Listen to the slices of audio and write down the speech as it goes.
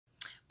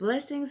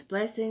Blessings,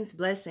 blessings,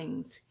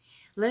 blessings.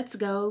 Let's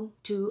go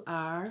to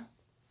our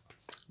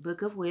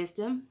book of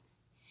wisdom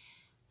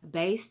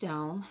based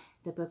on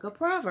the book of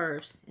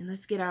Proverbs. And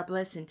let's get our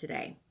blessing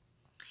today.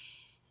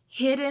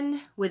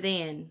 Hidden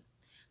within.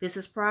 This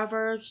is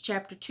Proverbs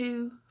chapter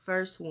 2,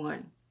 verse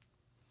 1.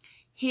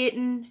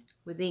 Hidden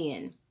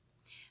within.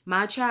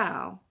 My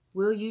child,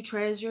 will you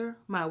treasure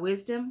my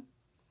wisdom?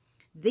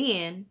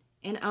 Then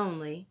and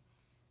only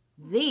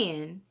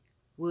then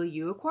will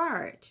you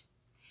acquire it.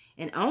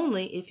 And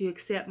only if you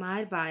accept my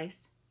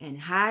advice and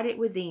hide it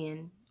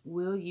within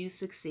will you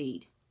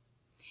succeed.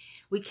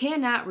 We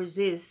cannot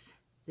resist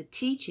the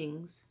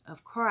teachings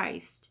of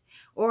Christ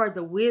or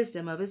the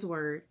wisdom of his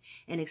word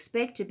and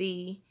expect to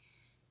be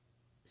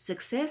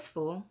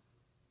successful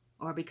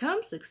or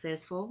become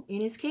successful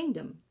in his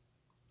kingdom.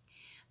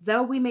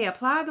 Though we may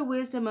apply the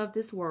wisdom of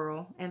this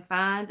world and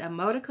find a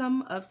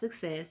modicum of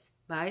success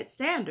by its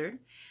standard,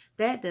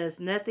 that does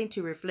nothing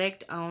to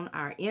reflect on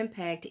our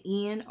impact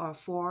in or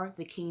for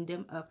the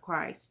kingdom of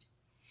Christ.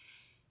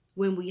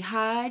 When we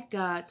hide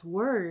God's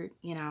word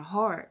in our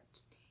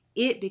heart,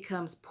 it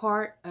becomes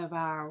part of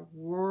our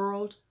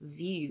world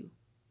view,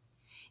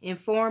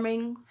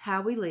 informing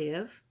how we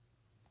live,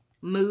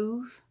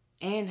 move,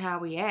 and how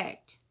we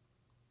act.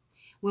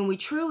 When we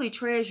truly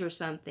treasure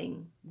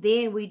something,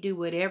 then we do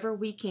whatever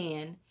we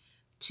can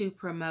to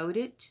promote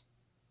it,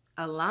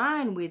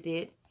 align with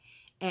it,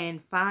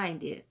 and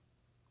find it.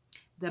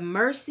 The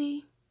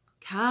mercy,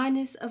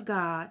 kindness of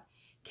God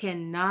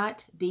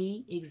cannot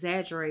be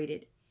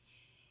exaggerated.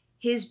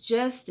 His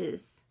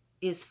justice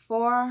is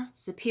far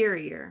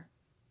superior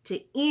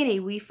to any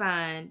we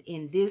find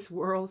in this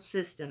world's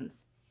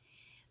systems.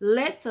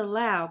 Let's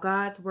allow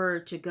God's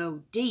word to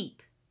go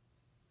deep,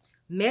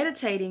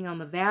 meditating on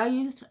the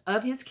values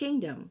of his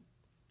kingdom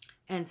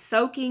and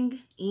soaking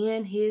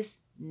in his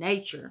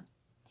nature.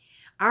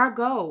 Our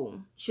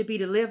goal should be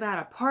to live out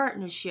a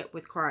partnership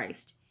with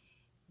Christ,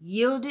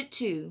 yielded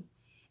to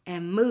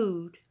and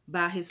moved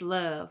by his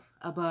love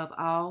above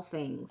all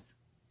things.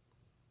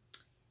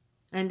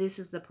 And this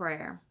is the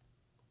prayer.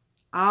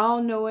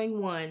 All-knowing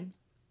one,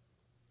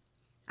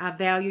 I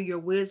value your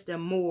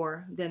wisdom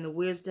more than the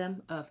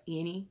wisdom of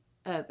any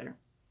other.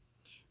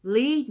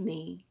 Lead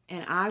me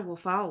and I will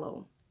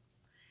follow.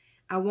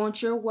 I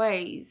want your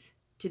ways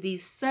to be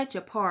such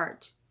a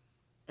part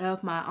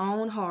of my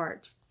own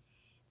heart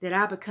that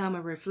I become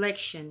a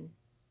reflection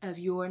of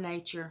your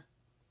nature.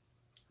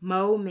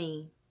 Mold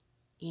me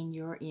in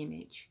your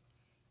image,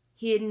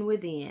 hidden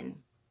within.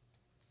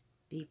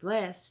 Be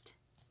blessed.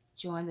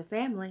 Join the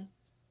family.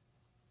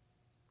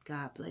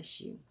 God bless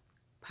you.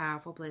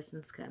 Powerful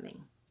blessings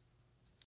coming.